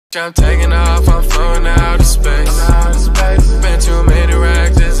I'm taking off, I'm floating out of space. Been too many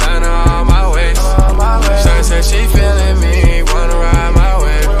racks, designer on my waist. Shawty said she feeling me, wanna ride my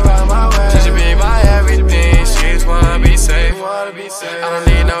way. She should be my everything, she just wanna be safe. I don't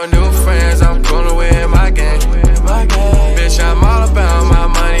need no new friends, I'm coolin' with my gang. Bitch, I'm all about my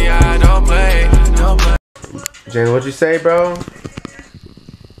money, I don't play. Jane, what'd you say, bro?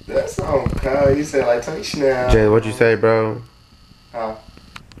 That song, Kyle. You said like touch now. Jane, what'd you say, bro? Huh?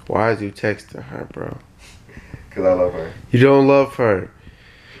 Why is you texting her, bro? Cause I love her. You don't love her.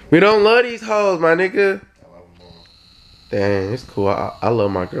 We don't love these hoes, my nigga. I love them all. Dang, it's cool. I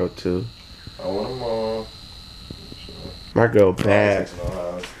love my girl too. I want them all. My girl bad.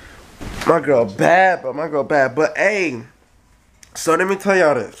 My girl bad, but my girl bad. But hey, so let me tell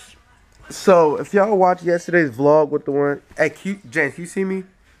y'all this. So if y'all watched yesterday's vlog with the one, hey, Jane, can you see me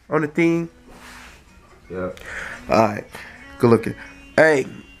on the thing? Yeah. All right, good looking. Hey,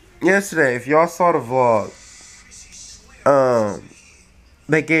 yesterday, if y'all saw the vlog,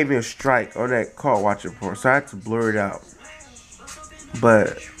 they gave me a strike on that car watch report, so I had to blur it out.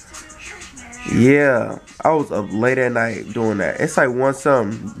 But yeah, I was up late at night doing that. It's like 1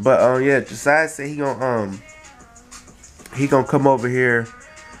 something. But yeah, Josiah said he gonna come over here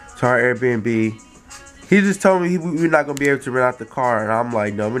to our Airbnb. He just told me we're not gonna be able to rent out the car, and I'm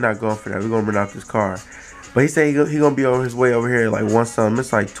like, no, we're not going for that. We're gonna rent out this car. But he said he gonna be on his way over here like 1 something.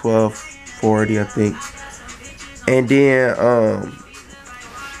 It's like 12:40, I think. And then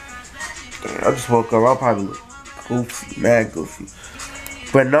I just woke up. I'll probably look goofy, mad goofy.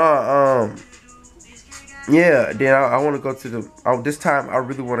 But no, yeah. Then I want to go to the. This time I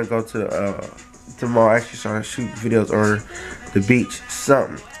really want to go to the mall. Actually, start to shoot videos on the beach,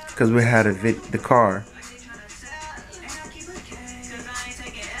 something, because we had the car.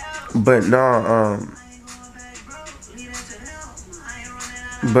 But no,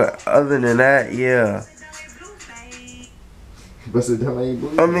 but other than that, yeah.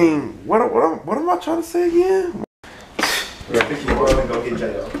 I mean, what am I trying to say again? Yeah, the key, bro. Go get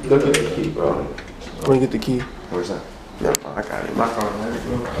J.O. Go get the key, bro. Let me get the key. Where's that? No, I got it. My car.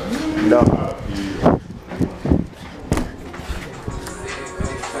 No.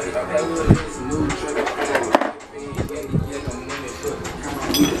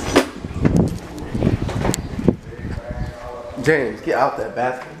 James, get out that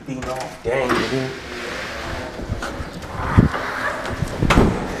bathroom. Being all dang, dude.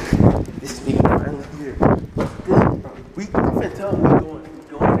 This nigga finally here. What's good, bro? I'm finna tell him we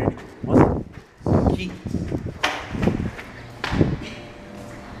going there. What's the key?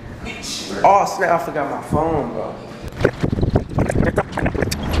 Oh snap! I forgot my phone, bro.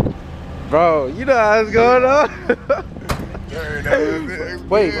 Bro, you know how it's going on.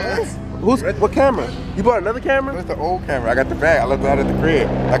 Wait, what camera? You bought another camera? That's the old camera. I got the bag. I left it out at the crib.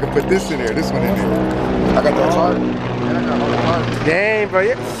 I can put this in there, this one in there. I got the charger. And I got all the charger. Dang, bro.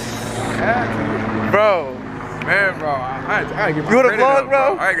 Yeah. Bro. Man, bro, I gotta get my You want a credit vlog, up,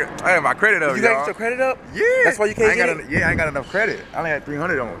 bro? I got my credit up, You gotta get your credit up? Yeah. That's why you can't get it? Yeah, I ain't got enough credit. I only had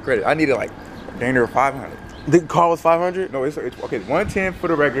 300 on credit. I needed like dang near 500. The car was 500? No, it's okay. 110 for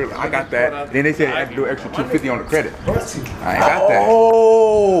the regular. I got that. Then they said I had to do extra 250 on the credit. I ain't got that.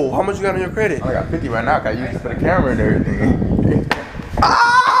 Oh, how much you got on your credit? I got 50 right now. I got used for the camera and everything.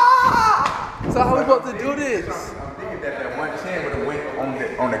 Ah! So how we about to do this? I'm thinking that 110 would have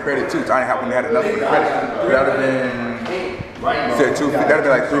went on the credit too. So I ain't had enough for the credit. That would have been. You said 250. That would be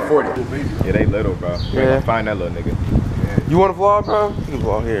like 340. Yeah, they little, bro. Yeah. Find that little nigga. You want to vlog, bro? You can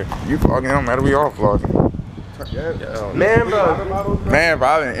vlog here. You vlogging? Don't matter. We all vlogging. Man, bro. Man, bro,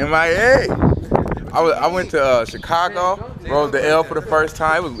 I been MIA. I went to Chicago, rode the L for the first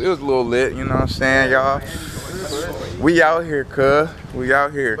time. It was a little lit, you know what I'm saying, y'all? We out here, cuz. We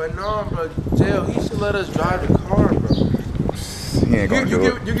out here. But no, bro, Jail, he should let us drive the car, bro. He ain't gonna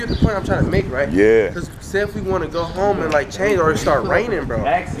do it. You get the point I'm trying to make, right? Yeah. Because say if we want to go home and like change or it start raining, bro.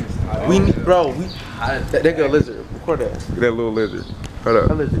 That girl lizard. Record that. That little lizard. Hold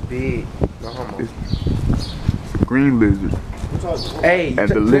That up. lizard big. No homo. Green lizard. Hey, And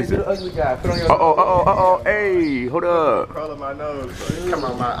the lizard. The ugly guy. Put on your Uh-oh. Hey, hold up. Crawling my nose, bro. Come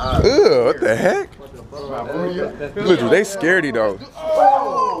on my eyes. Ugh, what the heck? Lizard, they scaredy though.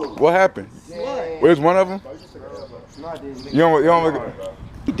 What happened? Where's one of them? You don't look. What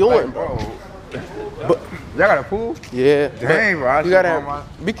you doing, bro? Y'all got a pool? Yeah. Dang, bro. I You gotta.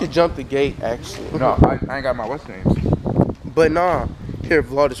 We could jump the gate, actually. No, I ain't got my what's name. But nah. Here,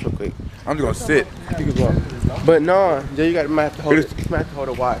 vlog this real quick. I'm just gonna sit. You can vlog. But nah, you might have to hold it. You might have to hold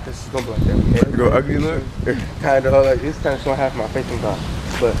it wide because it's gonna be like that. You go ugly look. Kind of like it's kind of showing half my face sometimes.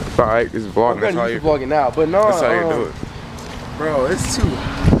 But It's alright. This is vlogging. That's how you you. vlogging now. But no, That's how you do it. bro. It's too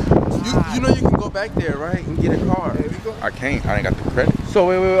You know you can go back there, right, and get a car. I can't. I ain't got the credit. So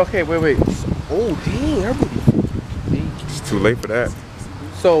wait. Oh dang, everybody. It's too late for that.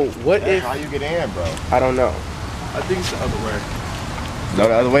 So what if? How you get in, bro? I don't know. I think it's the other way. No,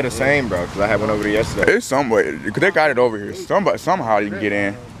 the other way the same, bro. Cause I had one over there yesterday. It's some way. Cause they got it over here. Somehow you can get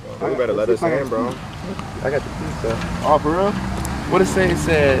in. You better let us in, bro. I got the key stuff. Oh, for real? What it say? It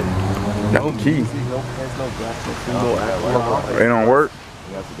said No key. no glass. They don't work.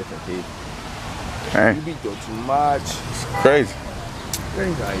 That's a different key. Hey, You be doing too much. it's crazy.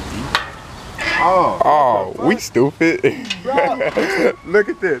 Crazy ID. Oh, we stupid. Look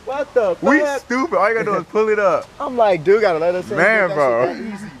at this. What the fuck? We stupid. All you gotta do is pull it up. I'm like, dude, gotta let us in. Man, That bro. shit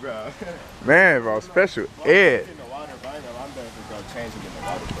that easy, bro. Man, bro, special ed. In the water, bro. I'm done to go change and get in the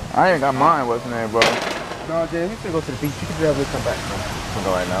water, bro. I ain't got mine. What's the name, bro? No, Jay, we should go to the beach. You can definitely come back, bro. I'm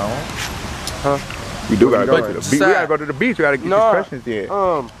going right now. We do gotta go to the beach. We Sad. gotta go to the beach. We gotta get No. these questions in.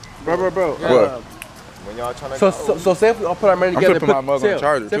 Bro. What? When y'all trying to So say if we all put our money I'm together, flipping my mug on the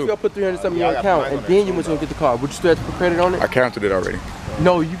charger, say if too. we all put 300 something in Yeah, your I got account, mine and on then it. you went to go get the car, would you still have to put credit on it? I counted it already.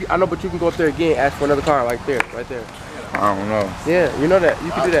 No, I know, but you can go up there again, ask for another car, like there, right there. I don't know. Yeah, you know that.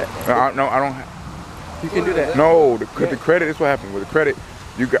 You can do that. No, I don't. You can do that. No, the credit is what happens with the credit.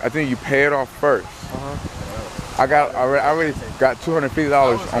 I think you pay it off first. I already got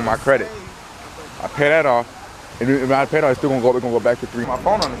 $250 on my credit. I pay that off, and if I pay it off, it's still gonna go back to 3. My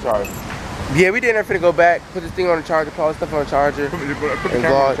phone on the charger. Yeah, we didn't finna go back, put this thing on the charger, put all the stuff on the charger. Put the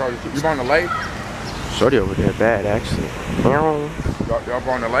camera on the charger. You on the light? Shorty over there bad, actually. Y'all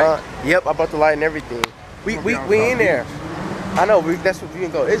on the light? Yep, I bought the light and everything. We in there. I know, that's what we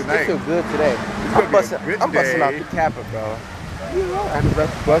can go. It feels good today. I'm busting out the capper, bro. I had the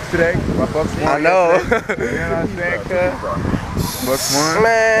best bucks today. My bucks won. I know. You know what I'm saying, cuz? Bucks won.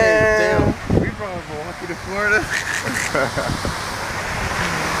 Man. We from Milwaukee to Florida.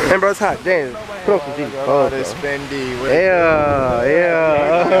 Man, bro, it's hot. Damn. Put up some jeans. Oh, this Fendi. Yeah.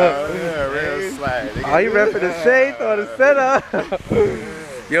 Yeah, real slack. Oh, you repping the shades on the setup?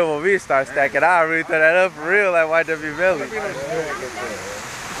 Yo, when we start stacking, I really throw that up for real, like YW Belly. I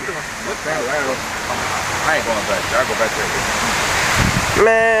ain't going back there. I'll go back there.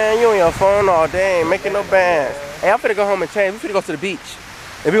 Man, you on your phone all day, ain't making no bands. Hey, I'm finna go home and change. We finna go to the beach.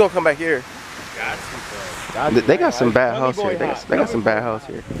 And we gonna come back here. They got some bad house here. They got some bad house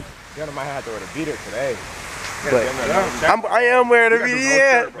here. You might have to wear the beater today. But I am wearing a beater,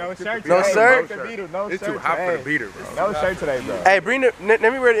 yeah. No shirt. No shirt? No It's shirt too hot for the today. beater, bro. No shirt today, bro. Hey, bring the, let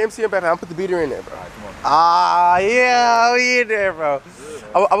me wear the MCM backpack. I'm put the beater in there, bro. Ah, yeah, we in there, bro.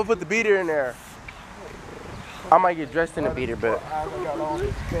 I'm gonna put the beater in there. I might get dressed in the beater, but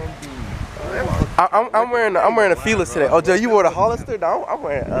I'm wearing a Felix today. Oh, Joe, you wore the Hollister? No, I'm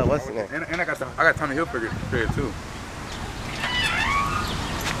wearing what's the name? And I got Tommy Hilfiger too.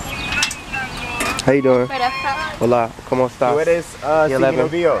 How you doing? Hola, ¿cómo estás? Tú eres signo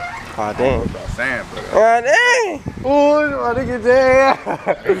Bio. Ah, damn. Sam, bro. Ah, dang. Ooh, my nigga, damn.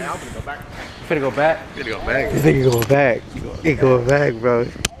 Finna go back? Gotta go back. This nigga going back. He going back, bro.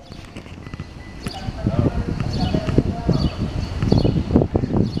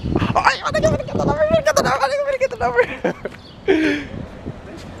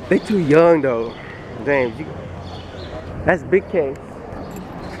 They too young though. James, that's big case.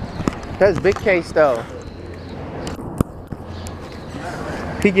 That's big case though.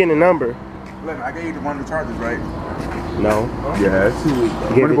 He getting a number. Look, I gave you one of the charges, right? No. Yeah, it's too weak.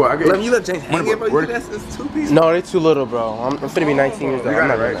 You let James hang it, bro. That's 2 pieces. No, they too little, bro. I'm finna be 19 years old. You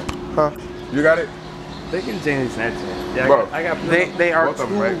got it, right? Huh? You got it? They can change Snapchat. Yeah, Bro, I got They are both too of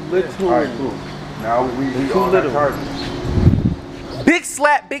them, right? little. All right, cool. Now we Too on little. that charges. Big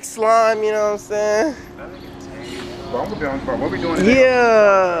slap, big slime. You know what I'm saying? Bro, I'm gonna be on the phone. What we doing today?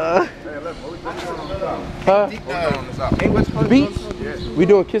 Yeah. Hey, look, what we doing on the south? Huh? What we doing on the south? Hey, what's The beach? Yeah. We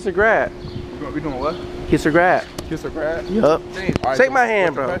doing kiss or grab? We doing what? Kiss or grab? Kiss or grab? Yup. All right, Shake my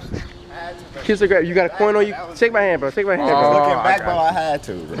hand, what's the bro. question? Kiss or grab? You got a coin on you? Shake my hand, bro. Shake my hand, bro. Looking I back, got bro, it. I had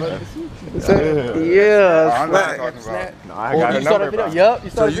to, bro. Yeah. I'm not talking about. No, I Oh, got a you saw the number, video? bro. Yup. You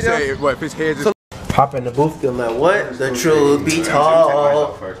saw So the you video? say what? If his head just Pop in the booth and let what? The truth be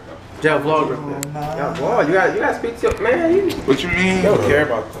told. Joe, vlog real quick. Yeah, vlog. You gotta speak to your man. What you mean? You don't care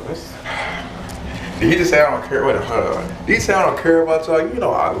about this. Did he just say I don't care what? Did he say I don't care about y'all? You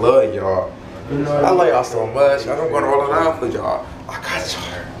know I love y'all. I love y'all so much. I don't go to all around for y'all. I got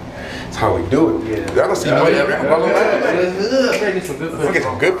y'all. That's how we do it. Y'all gonna see money around. Let's get some good We'll get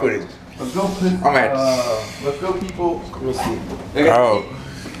some good footage. Let's go, please. I'm at. Let's go, people. Let me see. oh.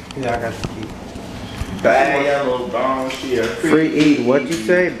 Yeah, I got the key. Bad yellow bone, she a Free eat. What you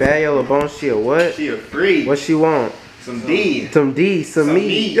say? Bad yellow bone. She a what? She a freak. What she want? Some D. Some D, some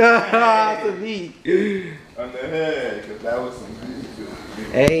meat. meat. Some meat. On the head, cause that was some D.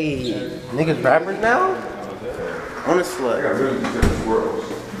 Hey, niggas rappers now? On a I slut. got really good squirrels.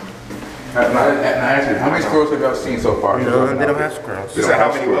 How many squirrels have y'all seen so far? No, they don't have squirrels. You said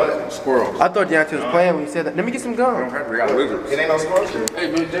how many was? Squirrels. I thought Deontay was playing when he said that. Let me get some gum. They got lizards. It ain't no squirrels. Hey,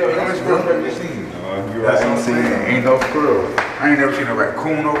 man, Joe, how many squirrels have you seen? That's what I'm saying. Ain't no squirrels. I ain't never seen a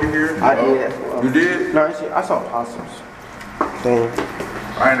raccoon over here. I did. You did? No, actually, I saw possums. Dang.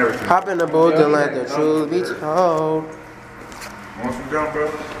 I ain't never seen. Hop in the boat and let the truth be told. Want some gum,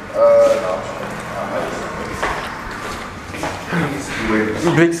 bro?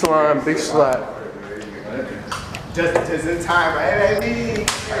 Big slime, big slap. Just in time, right, baby?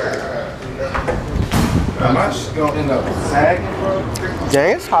 Am I just gonna end up sagging, bro?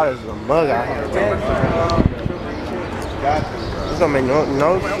 Dang, it's hot as a mug out here. It's gonna make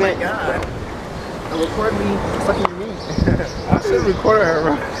no sense. I'm recording me sucking your meat. I should record her,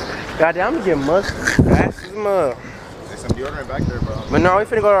 bro. Goddamn, I'm gonna get musty fast as a mug. There's some deodorant back there, bro. But no, we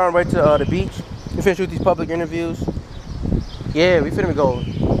finna go on right to the beach. We finna shoot these public interviews. Yeah, we finna go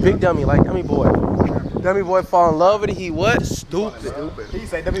big dummy, like dummy boy. Dummy boy fall in love with it. He what? Stupid. He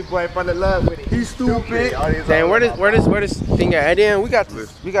said, "Dummy boy, fall in love with it." He's stupid. Dang, where this thing at? And then we got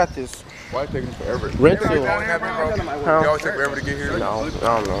this Why it taking forever? rental. They always take forever to get here. No, I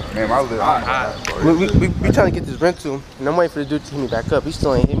don't know. Man, my live. We trying to get this rental, and I'm waiting for the dude to hit me back up. He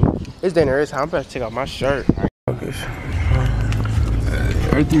still ain't hit me. It's dinner. It's time. I'm about to check out my shirt.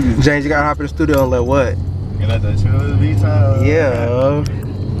 James, you gotta hop in the studio and let what? You let the children be time. Yeah.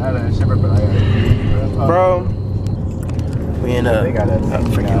 I let shimmer, but I got Bro, we in They got that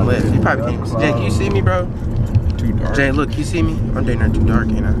freaking lit. You probably can't. Jay, can you see me, bro? Too dark. Jay, look, you see me? I'm doing that too dark,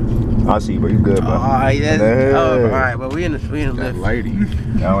 ain't I? I see, but you good, bro. Alright, Hey. alright, but we in the That lift. lighting.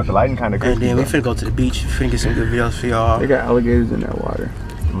 Yeah, with the lighting kind of And crazy. then we finna go to the beach. Finna get some good videos for y'all. They got alligators in that water.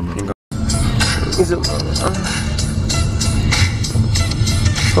 Is it?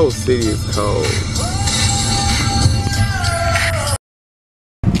 Whole city is cold.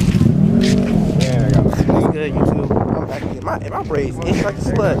 Yeah, I got my What's good, YouTube? I'm back again. My braids itch like a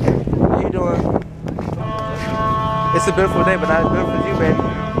slut. How you doing? It's a beautiful day, but not as beautiful as you, baby.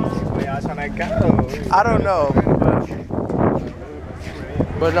 Where y'all trying to go? I don't know.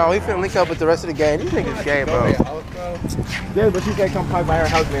 But no, we finna link up with the rest of the gang. These niggas gay, bro. Yeah, but she said come park by her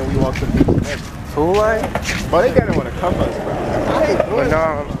house, man. We walk to the beach. Fool line? But they didn't want to come us, bro. But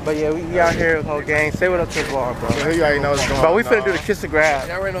no, but yeah, we out here with the whole gang. Say what up to the vlog, bro. So you already know what's going on. But we finna do the kiss and grab.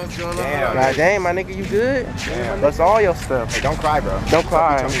 Y'all already know what's going on. Damn. God damn, my nigga, you good? That's all your stuff. Hey, don't cry, bro. Don't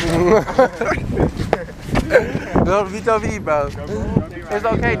cry. Don't be me, bro. It's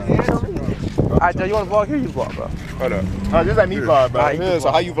okay. Alright, Joe, you wanna vlog? Here you vlog, bro. Hold up. Oh, just let me vlog, bro. Alright, you can So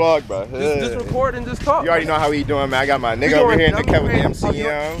vlog. how you vlog, bro? Just record and just talk. You already know how we doing, man. I got my We nigga over going here in the dummy, cat with the man. MC, you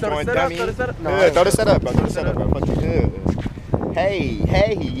know, Throw the going setup, dummy. throw the setup. No, Yeah, throw the setup, bro. Throw the setup, bro. Fuck you good.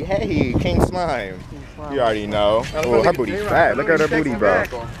 Hey, King Slime. You already know. Oh, her booty fat. Look at her booty, bro.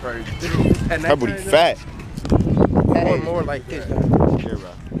 Her booty fat. Hey, More like this. here,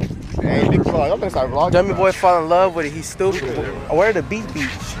 bro. Hey, big vlog. I'm gonna start vlogging. Dummy bro. boy fall in love with it. He's stupid. Where the beach?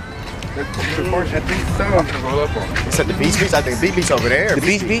 I think roll up on. It's at the beach. I think beach over there. The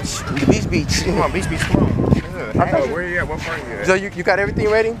beach. Come on, beach. Come on. Yeah. Oh, where you at? What part you at? So you got everything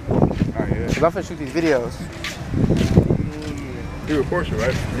ready? Oh, yeah. Cause I'm finna shoot these videos. You a Porsche,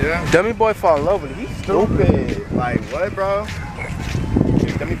 right? Yeah. Dummy boy fall in love with it. He's stupid. Stupid. Like what, bro?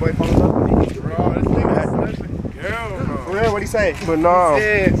 Dummy boy fall in love with me. Bro, this nigga that's hell no. For real, what'd he say? But no.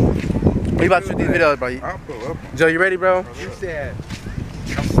 Yeah. We about to shoot these videos, bro. I'll pull up. Joe, you ready, bro? You said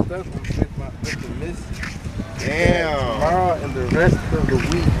I'm stuck with the miss. Damn. Tomorrow and the rest of the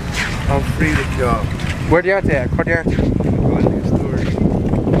week, I'm free to go. Where Deontay at? Call Deontay. Go to the store.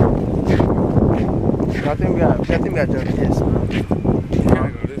 I think we got to jump this. You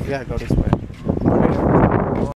gotta go this We gotta go this way.